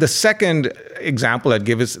 The second example I'd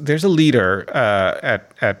give is there's a leader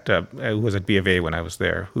who was at B of A when I was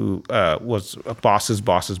there, who was a boss's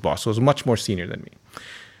boss's boss, so was much more senior than me.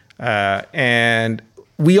 And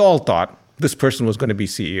we all thought this person was going to be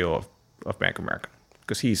CEO of Bank of America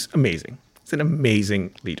because he's amazing. He's an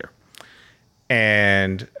amazing leader.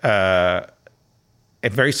 And a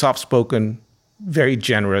very soft-spoken, very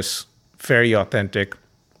generous, very authentic,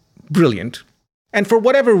 brilliant. And for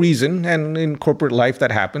whatever reason, and in corporate life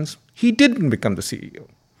that happens, he didn't become the CEO.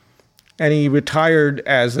 And he retired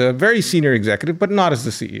as a very senior executive, but not as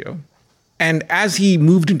the CEO. And as he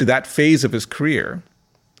moved into that phase of his career,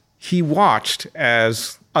 he watched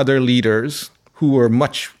as other leaders who were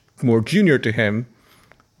much more junior to him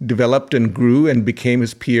developed and grew and became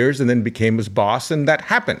his peers and then became his boss. And that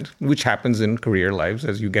happened, which happens in career lives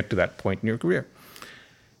as you get to that point in your career.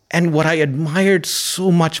 And what I admired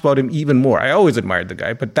so much about him even more, I always admired the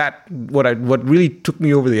guy, but what really took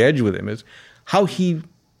me over the edge with him is how he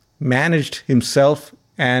managed himself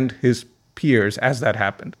and his peers as that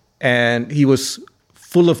happened. And he was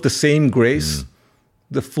full of the same grace,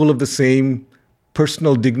 full of the same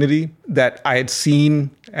personal dignity that I had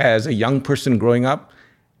seen as a young person growing up.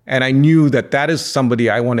 And I knew that is somebody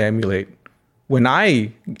I want to emulate when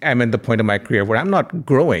I am at the point of my career where I'm not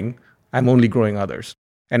growing, I'm only growing others.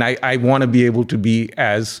 And I want to be able to be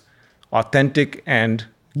as authentic and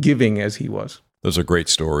giving as he was. Those are great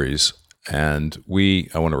stories. And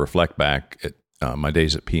I want to reflect back at my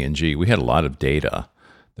days at P&G. We had a lot of data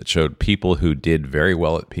that showed people who did very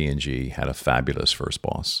well at P&G had a fabulous first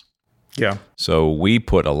boss. Yeah. So we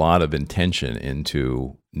put a lot of intention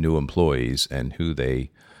into new employees and who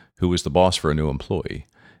was the boss for a new employee.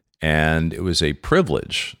 And it was a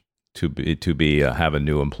privilege to have a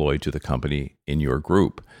new employee to the company in your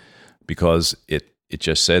group, because it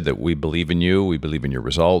just said that we believe in you, we believe in your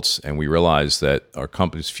results, and we realize that our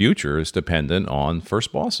company's future is dependent on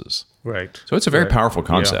first bosses. Right. So it's a very powerful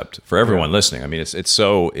concept for everyone listening. I mean,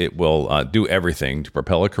 it will do everything to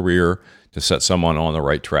propel a career, to set someone on the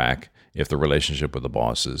right track if the relationship with the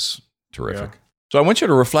boss is terrific. Yeah. So I want you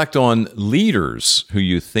to reflect on leaders who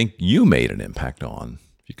you think you made an impact on.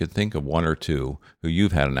 You could think of one or two who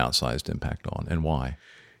you've had an outsized impact on, and why.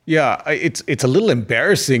 Yeah, it's a little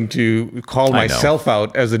embarrassing to call myself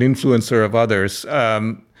out as an influencer of others.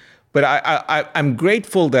 But I'm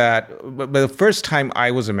grateful that the first time I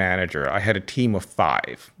was a manager, I had a team of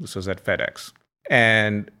 5. This was at FedEx.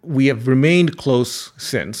 And we have remained close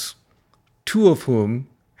since, 2 of whom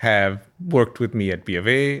have worked with me at B of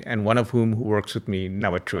A, and one of whom who works with me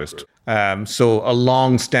now at Truist. So a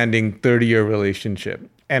long-standing 30-year relationship.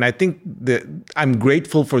 And I think that I'm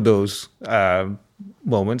grateful for those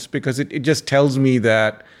moments, because it just tells me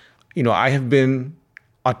that, I have been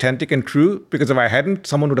authentic and true, because if I hadn't,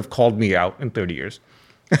 someone would have called me out in 30 years.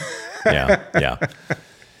 Yeah.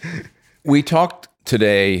 We talked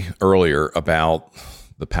today earlier about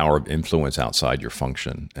the power of influence outside your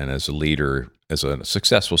function. And as a leader, as a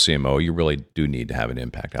successful CMO, you really do need to have an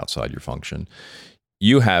impact outside your function.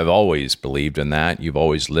 You have always believed in that. You've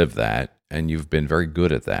always lived that. And you've been very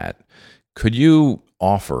good at that. Could you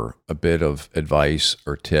offer a bit of advice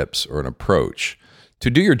or tips or an approach? To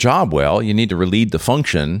do your job well, you need to lead the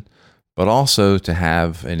function, but also to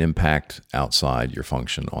have an impact outside your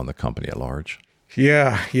function on the company at large.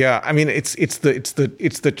 Yeah. I mean, it's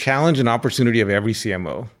the challenge and opportunity of every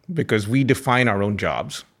CMO, because we define our own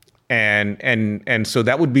jobs, and so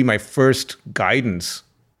that would be my first guidance: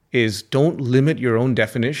 is don't limit your own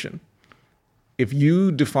definition. If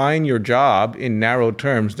you define your job in narrow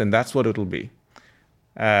terms, then that's what it'll be.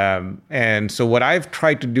 And so what I've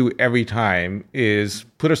tried to do every time is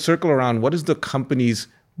put a circle around what is the company's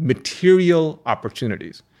material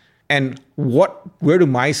opportunities, and where do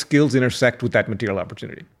my skills intersect with that material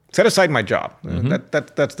opportunity. Set aside my job.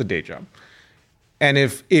 That's the day job. And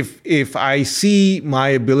if I see my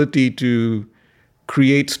ability to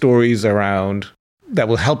create stories around that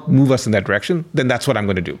will help move us in that direction, then that's what I'm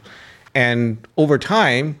going to do. And over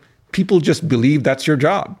time, people just believe that's your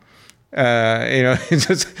job.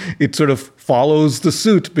 It sort of follows the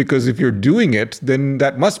suit, because if you're doing it, then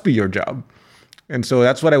that must be your job. And so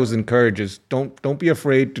that's what I was encouraged is don't be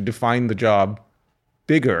afraid to define the job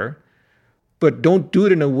bigger, but don't do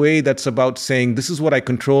it in a way that's about saying, this is what I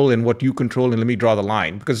control and what you control, and let me draw the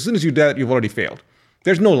line. Because as soon as you do that, you've already failed.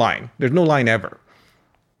 There's no line. There's no line ever.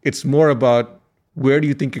 It's more about where do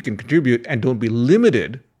you think you can contribute, and don't be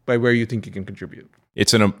limited by where you think you can contribute.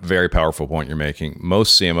 It's a very powerful point you're making.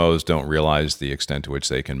 Most CMOs don't realize the extent to which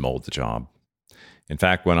they can mold the job. In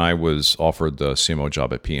fact, when I was offered the CMO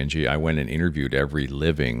job at P&G, I went and interviewed every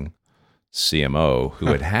living CMO who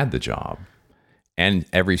had had the job, and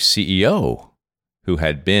every CEO who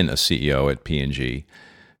had been a CEO at P&G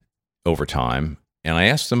over time. And I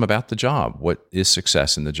asked them about the job. What is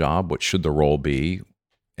success in the job? What should the role be?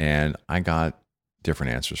 And I got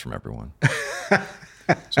different answers from everyone.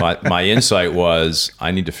 So my insight was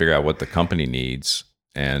I need to figure out what the company needs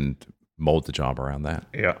and mold the job around that.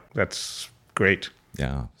 Yeah, that's great.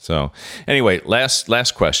 Yeah. So anyway,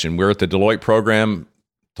 last question. We're at the Deloitte program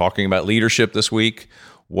talking about leadership this week.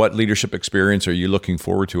 What leadership experience are you looking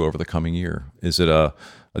forward to over the coming year? Is it a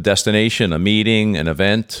destination, a meeting, an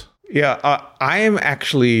event? Yeah, I am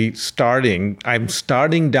actually starting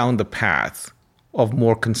down the path of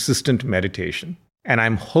more consistent meditation. And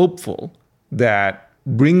I'm hopeful that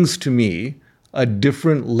brings to me a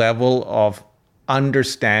different level of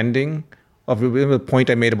understanding of the point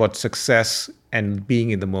I made about success and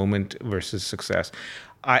being in the moment versus success.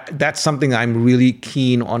 That's something I'm really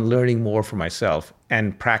keen on learning more for myself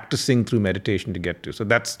and practicing through meditation to get to.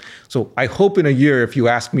 So I hope in a year, if you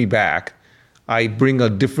ask me back, I bring a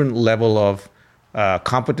different level of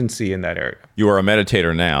competency in that area. You are a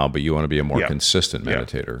meditator now, but you want to be a more consistent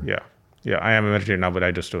meditator. Yeah, I am a meditator now, but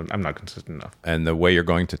I'm not consistent enough. And the way you're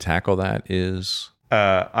going to tackle that is?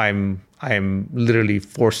 I'm literally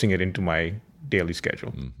forcing it into my daily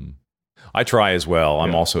schedule. Mm-hmm. I try as well.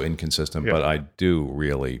 I'm also inconsistent, but I do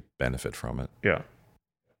really benefit from it. Yeah.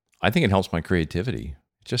 I think it helps my creativity.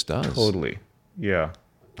 It just does. Totally. Yeah.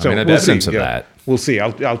 I mean, the essence of that. We'll see.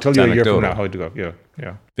 I'll tell you a year from now how it go.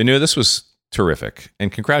 Yeah. Vinoo, this was terrific.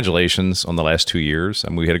 And congratulations on the last 2 years. I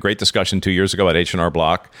mean, we had a great discussion 2 years ago at H&R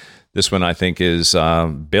Block. This one, I think, is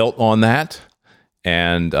built on that.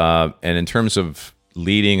 And in terms of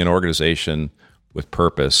leading an organization with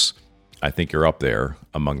purpose, I think you're up there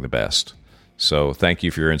among the best. So thank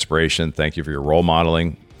you for your inspiration. Thank you for your role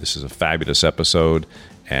modeling. This is a fabulous episode.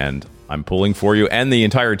 And I'm pulling for you and the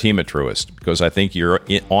entire team at Truist, because I think you're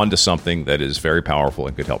onto something that is very powerful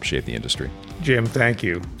and could help shape the industry. Jim, thank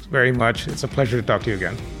you very much. It's a pleasure to talk to you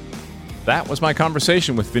again. That was my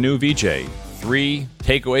conversation with Vinoo Vijay. 3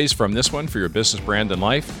 takeaways from this one for your business, brand, and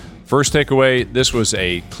life. First takeaway, this was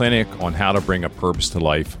a clinic on how to bring a purpose to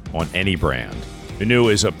life on any brand.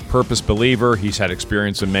 Vinoo is a purpose believer. He's had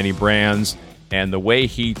experience in many brands. And the way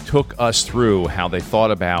he took us through how they thought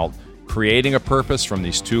about creating a purpose from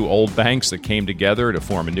these 2 old banks that came together to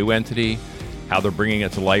form a new entity, how they're bringing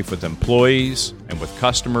it to life with employees and with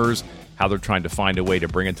customers, how they're trying to find a way to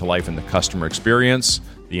bring it to life in the customer experience,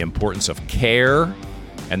 the importance of care,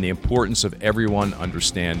 and the importance of everyone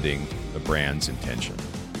understanding the brand's intention.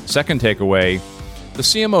 Second takeaway, the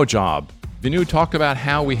CMO job. Vinoo talked about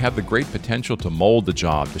how we have the great potential to mold the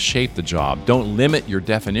job, to shape the job. Don't limit your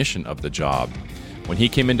definition of the job. When he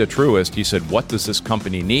came into Truist, he said, what does this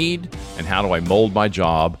company need, and how do I mold my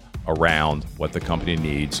job around what the company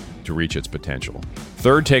needs to reach its potential?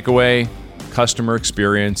 Third takeaway, customer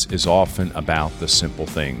experience is often about the simple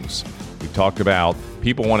things. We talked about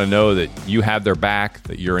people want to know that you have their back,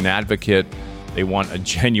 that you're an advocate. They want a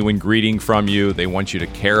genuine greeting from you. They want you to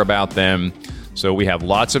care about them. So we have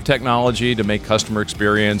lots of technology to make customer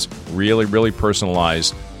experience really, really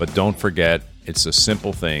personalized. But don't forget, it's the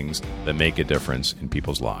simple things that make a difference in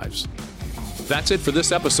people's lives. That's it for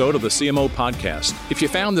this episode of the CMO Podcast. If you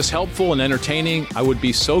found this helpful and entertaining, I would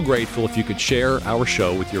be so grateful if you could share our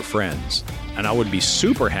show with your friends. And I would be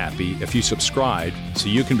super happy if you subscribed so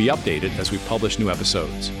you can be updated as we publish new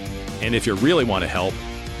episodes. And if you really want to help,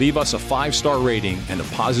 leave us a 5-star rating and a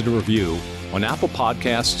positive review on Apple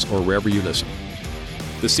Podcasts or wherever you listen.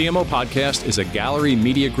 The CMO Podcast is a Gallery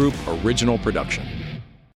Media Group original production.